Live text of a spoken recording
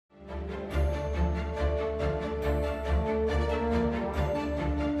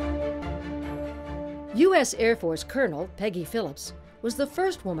U.S. Air Force Colonel Peggy Phillips was the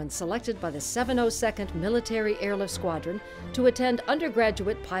first woman selected by the 702nd Military Airlift Squadron to attend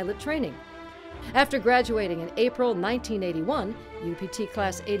undergraduate pilot training. After graduating in April 1981, UPT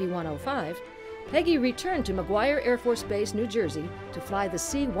Class 8105, Peggy returned to McGuire Air Force Base, New Jersey, to fly the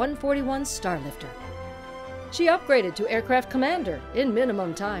C-141 Starlifter. She upgraded to aircraft commander in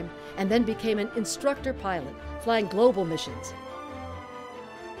minimum time and then became an instructor pilot, flying global missions.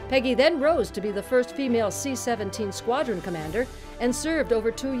 Peggy then rose to be the first female C-17 squadron commander and served over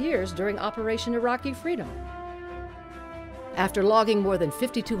 2 years during Operation Iraqi Freedom. After logging more than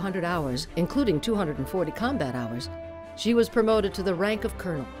 5,200 hours, including 240 combat hours, she was promoted to the rank of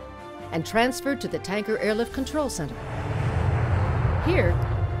colonel and transferred to the Tanker Airlift Control Center. Here,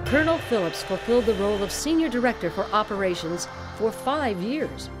 Colonel Phillips fulfilled the role of Senior Director for Operations for 5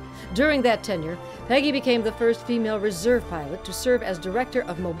 years. During that tenure, Peggy became the first female reserve pilot to serve as Director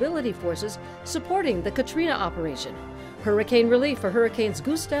of Mobility Forces supporting the Katrina operation, hurricane relief for Hurricanes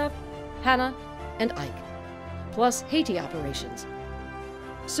Gustav, Hannah, and Ike, plus Haiti operations.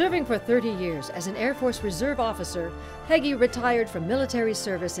 Serving for 30 years as an Air Force Reserve officer, Peggy retired from military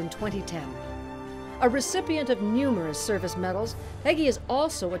service in 2010. A recipient of numerous service medals, Peggy is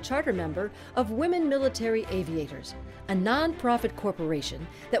also a charter member of Women Military Aviators, a non-profit corporation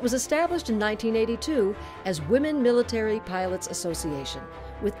that was established in 1982 as Women Military Pilots Association,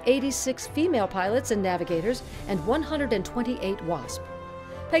 with 86 female pilots and navigators and 128 WASP.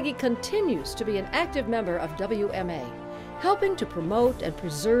 Peggy continues to be an active member of WMA, helping to promote and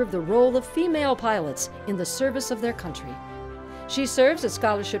preserve the role of female pilots in the service of their country. She serves as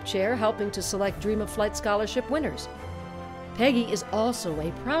scholarship chair, helping to select Dream of Flight scholarship winners. Peggy is also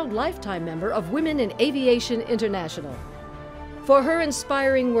a proud lifetime member of Women in Aviation International. For her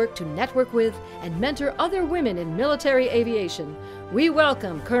inspiring work to network with and mentor other women in military aviation, we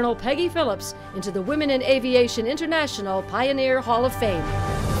welcome Colonel Peggy Phillips into the Women in Aviation International Pioneer Hall of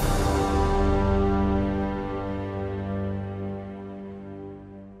Fame.